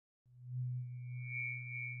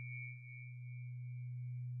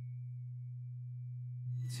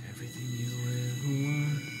It's everything you ever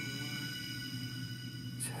want.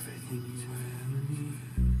 It's everything you ever need.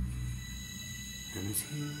 And it's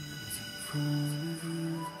here, it's in front of you.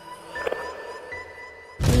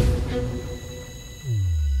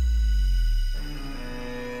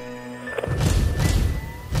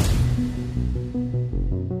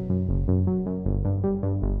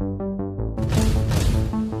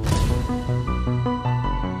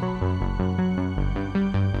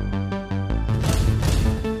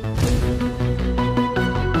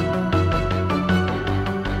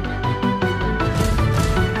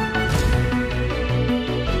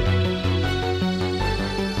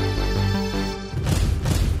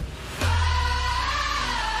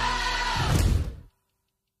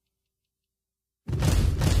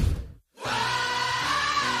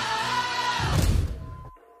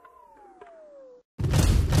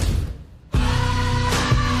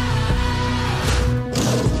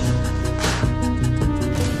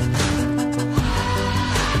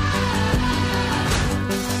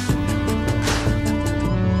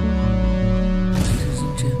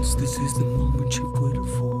 This is the moment you've waited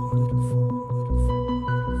for.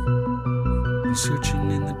 You're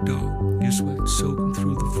searching in the dark, your sweat soaking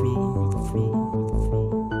through the floor.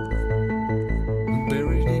 And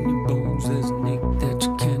buried in your bones, there's an ache that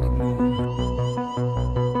you can't ignore.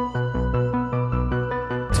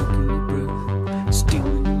 Taking your breath,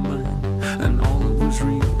 stealing your mind, and all that was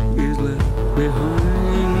real is left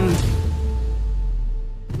behind.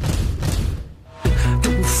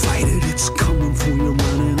 Don't fight it, it's coming for you,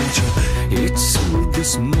 running at you. It's only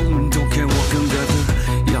this moment, don't care what can gather.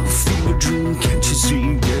 Yeah, feel a dream, can't you see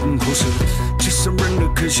you getting closer? Just surrender,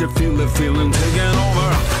 cause you feel the feeling taking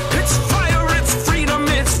over. It's fire, it's freedom,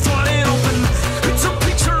 it's flying open. It's a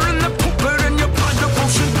picture in the pulpit and your blind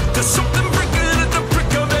devotion. There's something breaking at the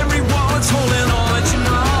brick of every wall. It's holding all that you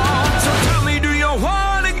know. So tell me, do you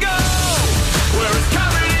wanna go where it's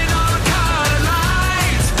covered in all the color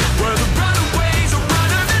lights, where the runaways are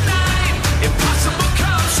running the night? Impossible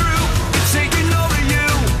comes true, it's taking over you.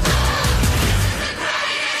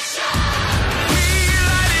 We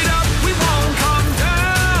light it up, we won't come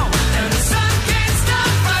down, and the sun can't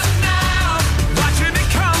stop us now. Watching it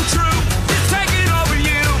come true, it's taking over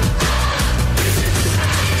you.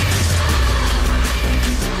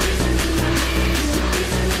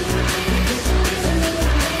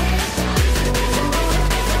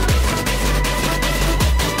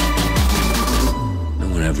 No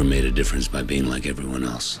one ever made a difference by being like everyone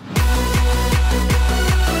else.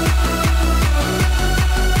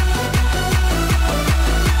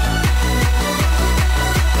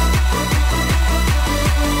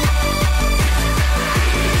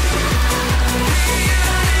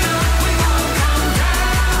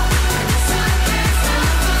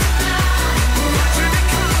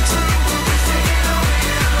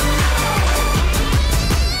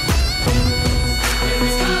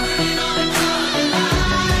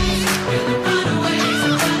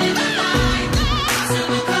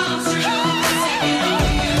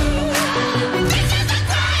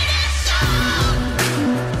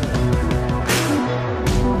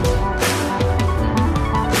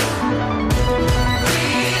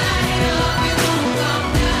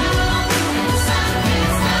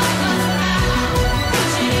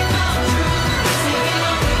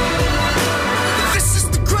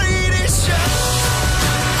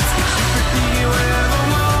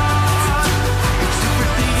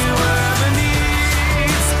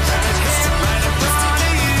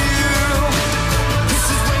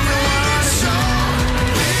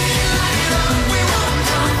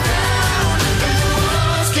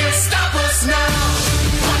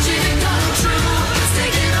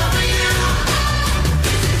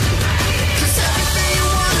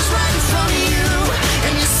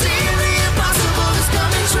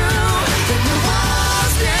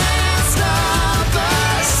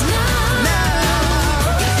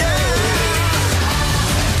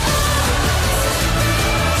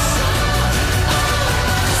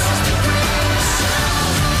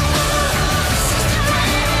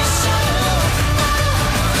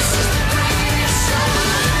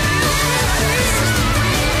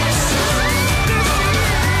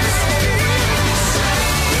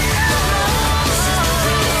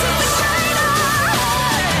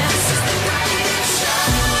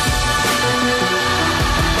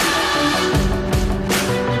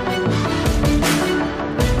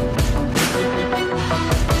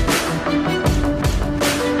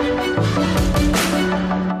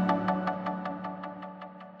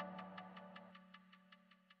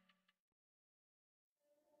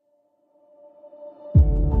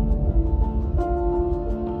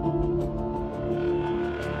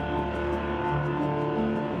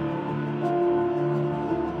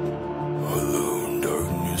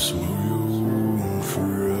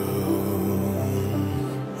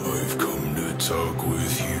 talk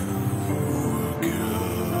with you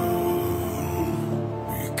again,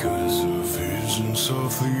 because a vision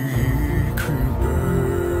softly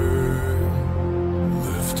creeping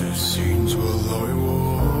lifted scenes while I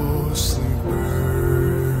was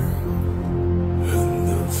sleeping, and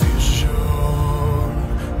the vision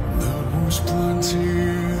that was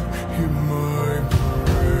planted in my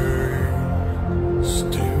brain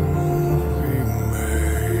still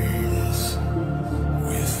remains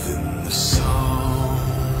within the sound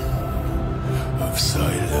of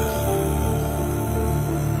silence.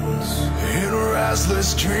 In restless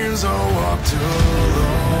dreams I walked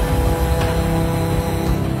alone,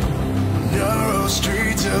 narrow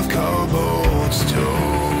streets of cobblestone,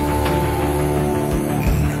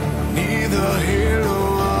 neath the halo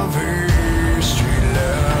of a street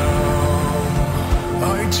lamp.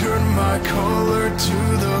 I turned my collar to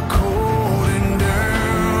the cold and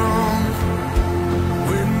damp,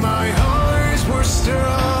 when my eyes were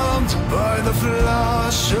stabbed by the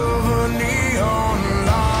flash of a neon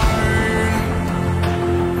light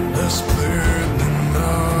that split the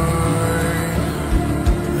night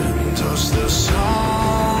and touched the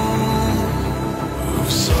sound of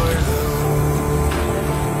silence.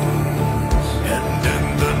 And in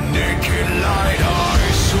the naked light I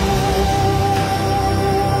saw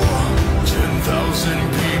 10,000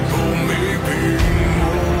 people, maybe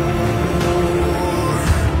more.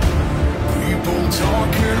 People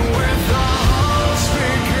talking without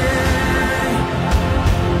speaking,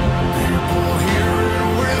 people hearing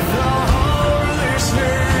without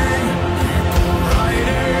listening, people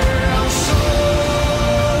writing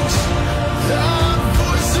songs that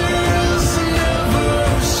voices never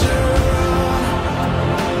said,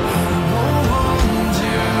 and no one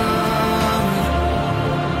dared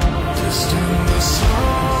distant the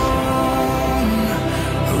sound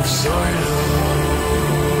of silence.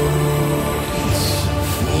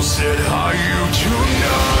 Fool said, how you do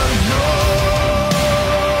not know?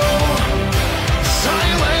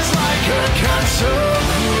 Silence like a cancer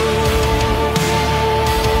grows.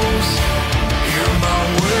 Hear my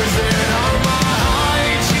words that are my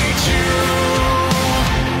teach you.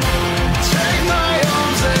 Take my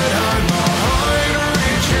arms that hide behind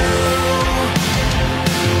reach you.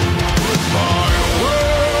 Put my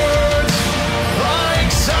words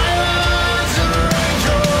like silence and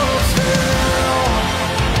raindrops fell,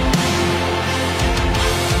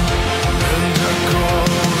 and echo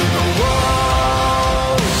the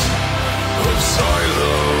walls of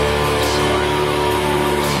silence.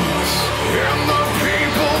 And the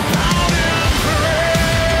people bowed and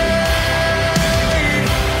prayed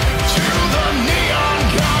to the neon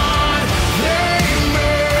god they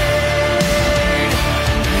made,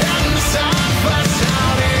 and side by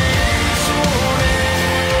side each morning,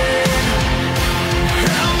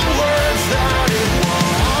 and the words that it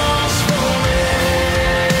was spoken,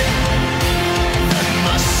 and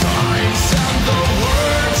the signs and the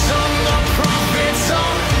words on the prophets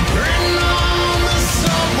are written on the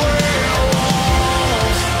subway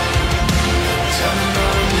walls,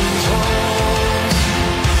 tenement halls,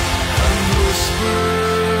 and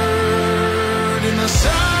whispered in the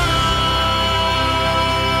sound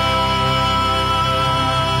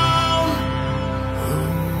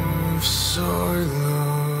of silence.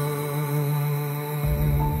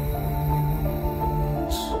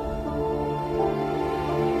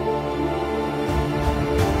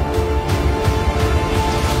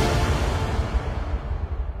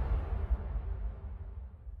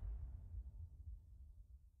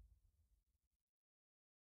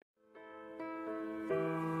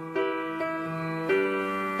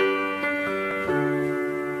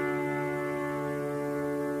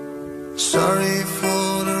 Sorry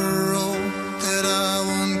for the road that I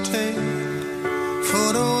won't take,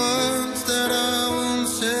 for the words that I won't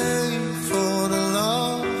say, for the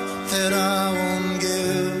love that I won't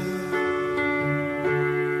give.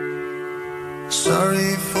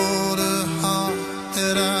 Sorry for the heart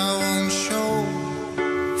that I won't show,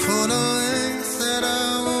 for the lengths that I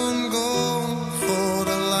won't go, for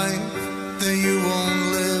the life that you won't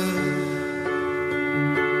live.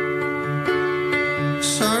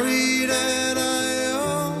 Sorry that I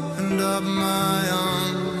opened up my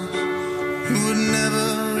arms, you would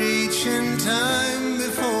never reach in time